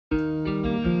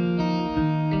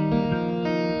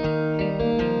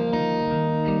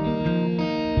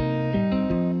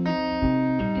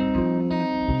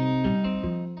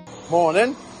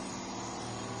Morning.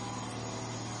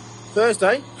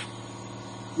 Thursday.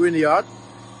 We're in the yard.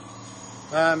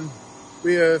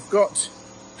 We have got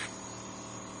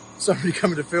somebody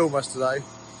coming to film us today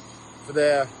for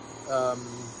their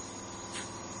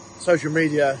social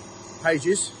media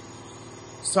pages.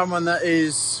 Someone that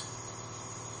is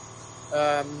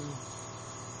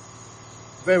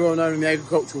very well known in the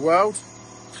agricultural world,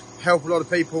 help a lot of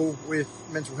people with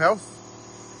mental health,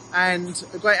 and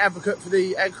a great advocate for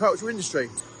the agricultural industry.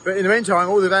 But in the meantime,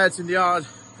 all the lads in the yard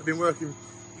have been working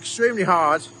extremely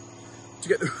hard to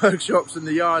get the workshops and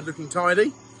the yard looking tidy,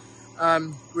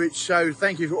 which shows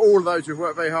thank you for all of those who have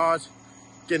worked very hard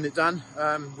getting it done.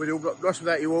 We'd all got lost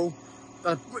without you all.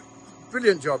 Done a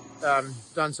brilliant job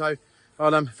done. So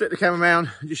I'll flip the camera around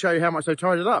and just show you how much they've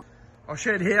tidied up. Our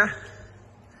shed here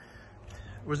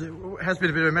has been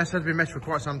a bit of a mess. Has been a mess for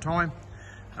quite some time.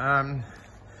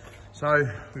 So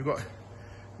we've got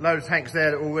loads of tanks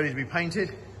there that are all ready to be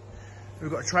painted.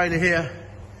 We've got a trailer here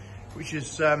which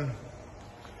has been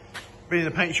in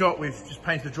the paint shop. We've just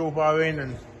painted the drawbar in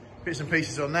and bits and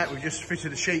pieces on that. We've just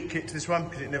fitted a sheet kit to this one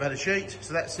because it never had a sheet,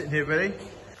 so that's sitting here ready.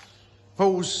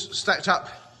 Paul's stacked up.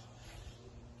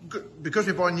 Because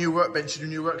we're buying new workbenches and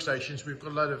new workstations, we've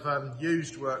got a load of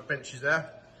used workbenches there.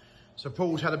 So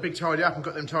Paul's had a big tidy up and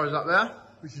got them tidied up there,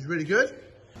 which is really good.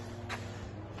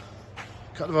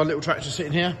 A couple of our little tractors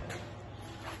sitting here.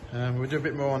 We'll do a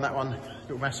bit more on that one,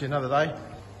 little messy another day.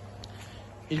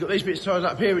 He's got these bits tied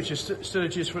up here, which are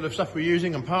stillages full of stuff we're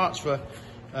using and parts for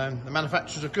the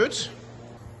manufacturers of goods.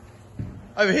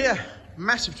 Over here,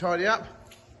 massive tidy up.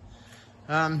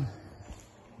 A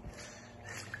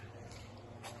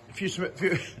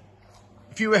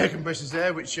few air compressors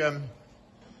there, which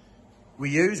we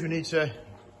use. We need to,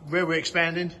 where we're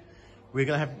expanding, we're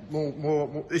going to have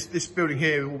more. This building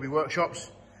here will be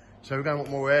workshops, so we're going to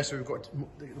want more air. So we've got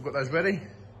those ready.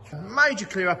 Major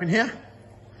clear up in here.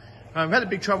 We had a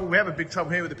big trouble. We have a big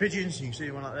trouble here with the pigeons. You can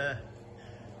see one up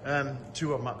there,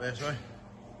 two of them up there. Sorry,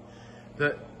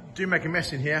 that do make a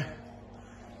mess in here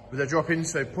with their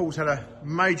droppings. So Paul's had a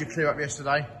major clear up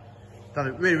yesterday. Done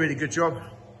a really good job.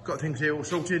 Got things here all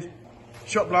sorted.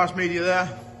 Shot blast media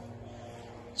there,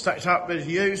 stacked up, ready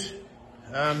to use.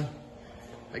 Mark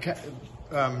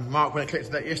went and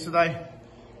collected that yesterday.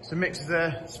 Some mixers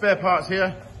there, spare parts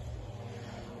here.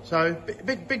 So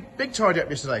big tidy up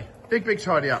yesterday. Big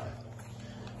tidy up.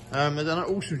 They've done an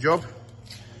awesome job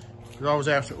because I was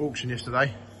out at auction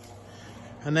yesterday.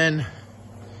 And then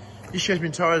this shed's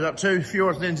been tidied up too. A few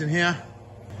odds and ends in here.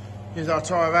 Here's our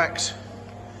tyre racks.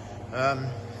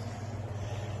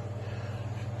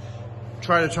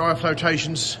 Trailer tyre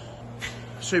flotations,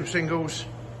 super singles.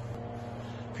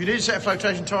 If you need a set of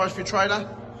flotation tyres for your trailer,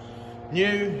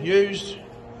 new, used,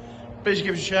 please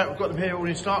give us a shout. We've got them here all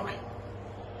in stock.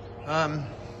 On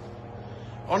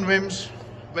rims,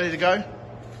 ready to go.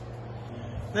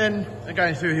 Then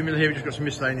again through the middle here, we've just got some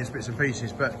miscellaneous bits and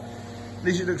pieces, but at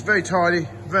least it looks very tidy,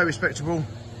 very respectable.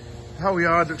 The whole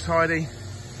yard looks tidy.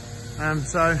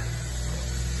 So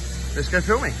let's go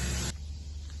filming.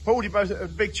 Paul did both a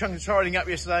big chunk of tidying up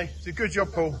yesterday. Did a good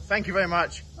job, Paul. Thank you very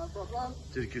much. No problem.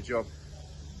 Did a good job.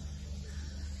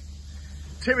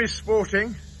 Tim is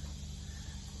sporting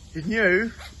his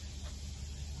new.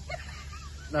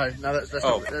 No, that's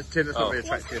not Tim. That's not very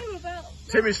attractive.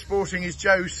 Tim is sporting his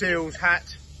Joe Seals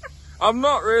hat. I'm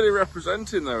not really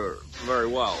representing there very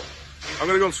well. I'm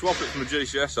going to go and swap it from the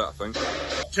GCS hat, I think.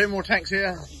 2 more tanks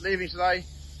here, leaving today.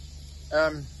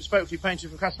 Bespokely painted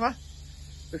from customer.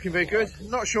 Looking very good.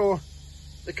 Not sure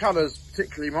the colours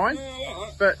particularly mine,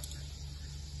 but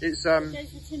it's a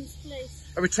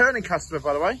returning customer,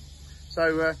 by the way.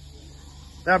 So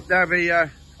they'll be.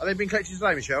 Are they being collected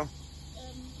today, Michelle?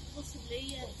 Possibly,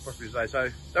 yes. Possibly today. So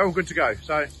they're all good to go.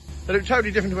 So they look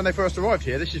totally different to when they first arrived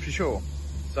here. This is for sure.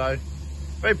 So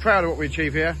very proud of what we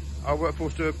achieve here. Our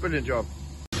workforce do a brilliant job.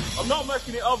 I'm not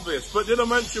making it obvious, but did I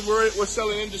mention we're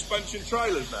selling in-suspension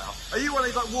trailers now? Are you one of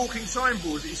these like walking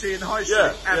signboards that you see in the high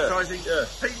street advertising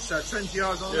pizza 20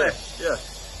 yards on the left? Yeah.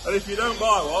 And if you don't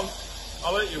buy one,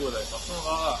 I'll hit you with it or something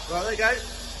like that. Right, there you go.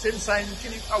 Tim's saying,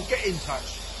 can you? Oh, get in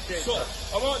touch.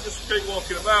 I might just keep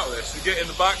walking about this and get in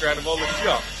the background of all the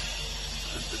shop.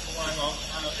 Hang on.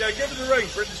 Yeah, give it a ring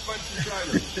for in-suspension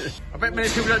trailers. I bet many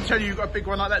people don't tell you you've got a big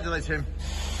one like that, do they, Tim?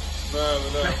 No.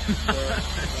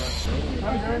 How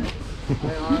are you doing?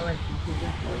 Hey, Riley.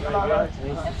 Hello.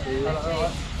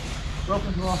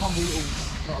 Welcome to our humble little,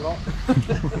 not a lot.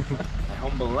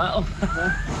 Humble little.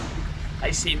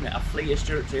 I seen a fleet of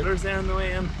Stuart Taylors there on the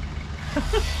way in.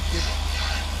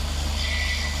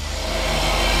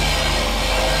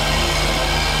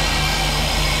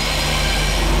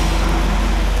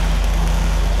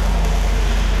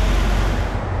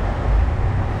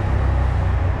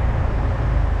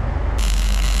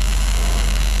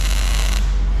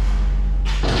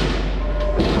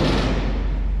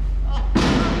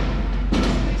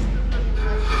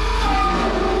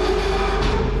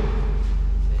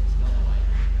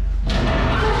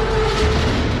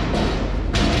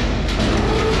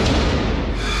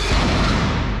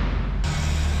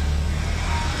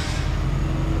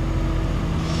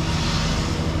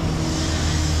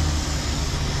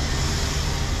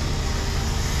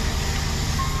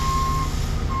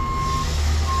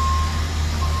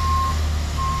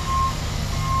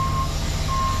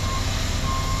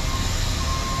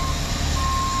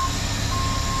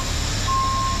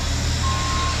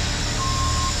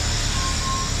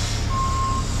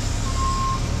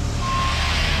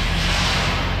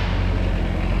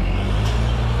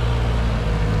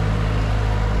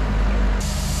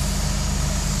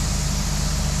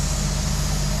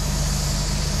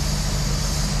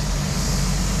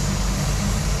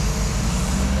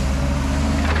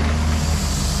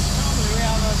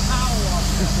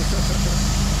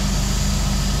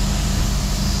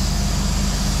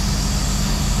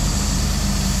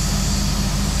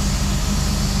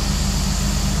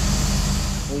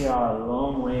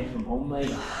 long way from home,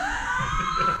 Michael.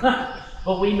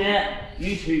 But we met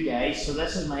you two guys, so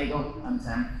this is Michael and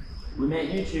Tim. We met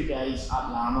you two guys at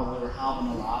Lama. We were having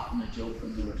a laugh and a joke,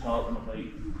 and we were talking about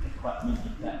equipment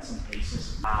and bits and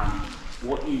pieces. And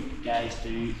what you guys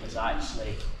do is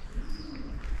actually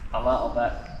a little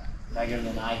bit bigger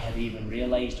than I had even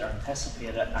realised or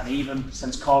anticipated. And even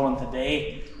since calling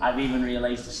today, I've even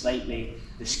realised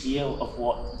the scale of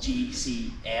what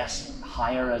GCS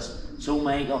Hire is. So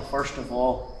Michael, first of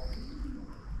all,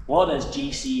 what is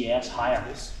GCS Hire?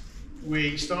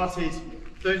 We started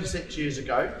 36 years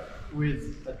ago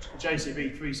with a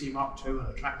JCB 3C Mark II and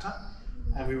a tractor,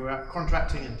 and we were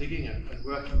contracting and digging and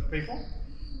working with people.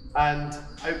 And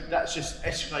that's just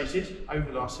escalated over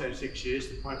the last 36 years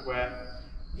to the point where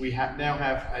we now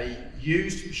have a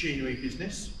used machinery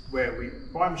business where we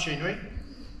buy machinery,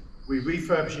 we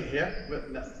refurbish it here,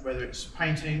 whether it's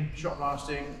painting, shop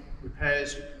blasting,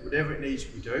 repairs, whatever it needs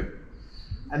we do.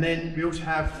 And then we also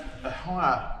have a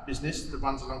hire business that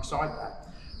runs alongside that,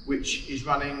 which is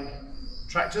running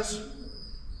tractors,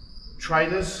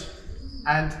 trailers,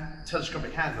 and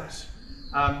telescopic handlers,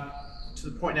 to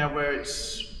the point now where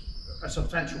it's a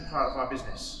substantial part of our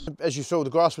business. As you saw, the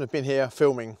Grassmen have been here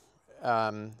filming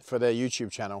for their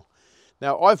YouTube channel.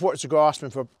 Now, I've watched the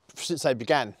Grassmen since they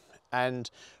began, and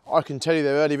I can tell you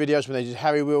their early videos when they did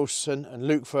Harry Wilson and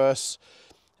Luke First,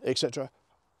 etc.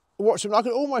 Watch them, I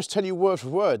can almost tell you word for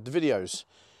word the videos.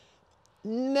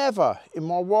 Never in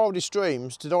my wildest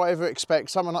dreams did I ever expect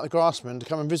someone like the Grassmen to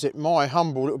come and visit my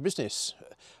humble little business.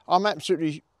 I'm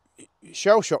absolutely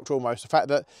shell-shocked almost, the fact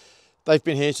that they've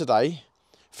been here today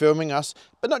filming us,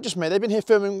 but not just me, they've been here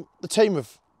filming the team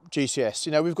of GCS.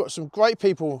 You know, we've got some great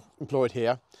people employed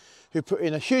here who put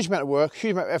in a huge amount of work,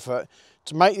 huge amount of effort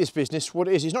to make this business what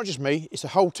it is. It's not just me, it's a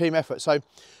whole team effort. So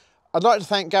I'd like to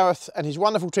thank Gareth and his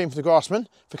wonderful team for the Grassmen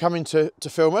for coming to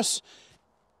film us.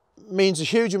 It means a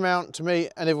huge amount to me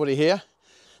and everybody here.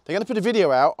 They're going to put a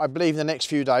video out, I believe, in the next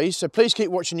few days, so please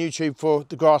keep watching YouTube for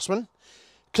the Grassmen.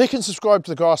 Click and subscribe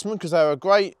to the Grassmen because they're a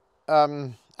great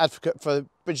advocate for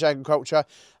British agriculture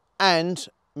and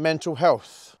mental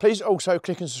health. Please also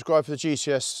click and subscribe for the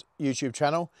GCS YouTube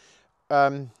channel.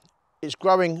 It's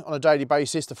growing on a daily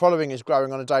basis, the following is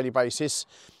growing on a daily basis,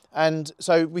 and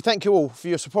so we thank you all for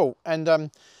your support, and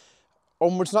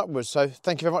onwards and upwards. So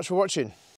thank you very much for watching.